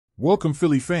Welcome,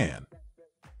 Philly fan.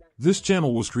 This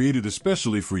channel was created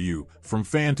especially for you, from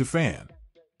fan to fan.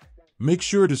 Make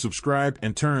sure to subscribe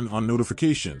and turn on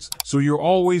notifications so you're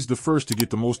always the first to get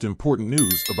the most important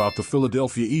news about the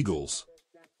Philadelphia Eagles.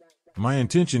 My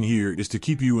intention here is to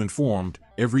keep you informed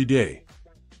every day.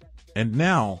 And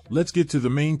now, let's get to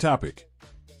the main topic.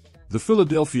 The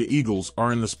Philadelphia Eagles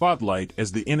are in the spotlight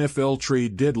as the NFL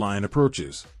trade deadline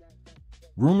approaches.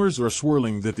 Rumors are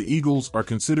swirling that the Eagles are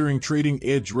considering trading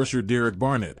edge rusher Derek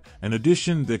Barnett, an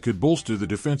addition that could bolster the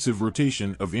defensive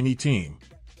rotation of any team.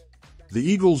 The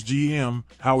Eagles' GM,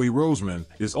 Howie'S,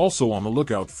 is also on the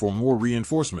lookout for more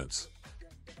reinforcements.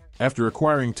 After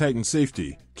acquiring Titan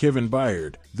safety Kevin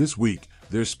Byard this week,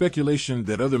 there's speculation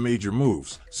that other major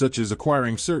moves, such as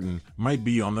acquiring Certain, might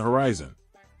be on the horizon.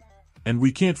 And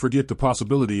we can't forget the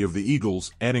possibility of the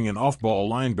Eagles adding an off-ball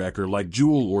linebacker like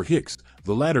Jewell or Hicks,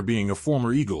 the latter being a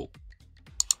former Eagle.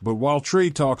 But while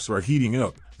trade talks are heating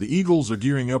up, the Eagles are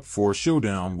gearing up for a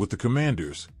showdown with the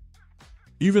Commanders.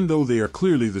 Even though they are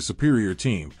clearly the superior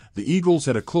team, the Eagles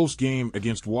had a close game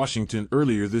against Washington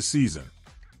earlier this season.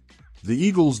 The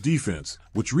Eagles' defense,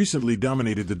 which recently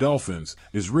dominated the Dolphins,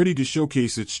 is ready to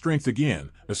showcase its strength again,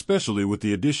 especially with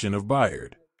the addition of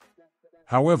Byard.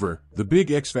 However, the big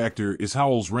X factor is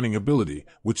Howell's running ability,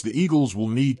 which the Eagles will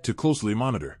need to closely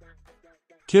monitor.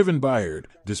 Kevin Byard,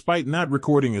 despite not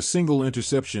recording a single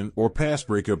interception or pass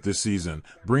breakup this season,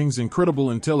 brings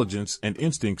incredible intelligence and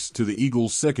instincts to the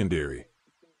Eagles' secondary.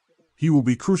 He will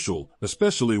be crucial,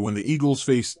 especially when the Eagles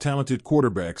face talented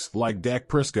quarterbacks like Dak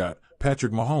Prescott,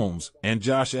 Patrick Mahomes, and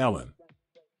Josh Allen.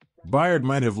 Byard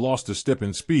might have lost a step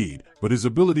in speed, but his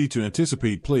ability to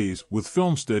anticipate plays with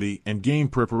film study and game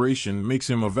preparation makes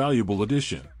him a valuable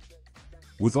addition.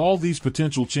 With all these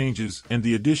potential changes and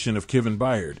the addition of Kevin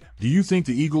Byard, do you think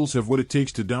the Eagles have what it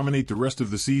takes to dominate the rest of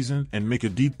the season and make a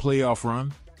deep playoff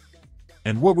run?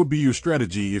 And what would be your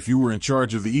strategy if you were in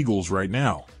charge of the Eagles right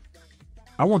now?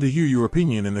 I want to hear your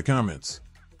opinion in the comments.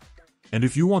 And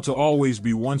if you want to always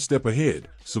be one step ahead,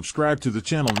 subscribe to the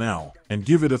channel now and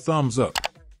give it a thumbs up.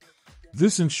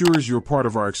 This ensures you're part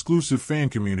of our exclusive fan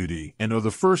community and are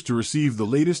the first to receive the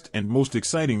latest and most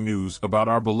exciting news about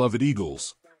our beloved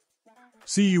Eagles.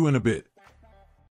 See you in a bit.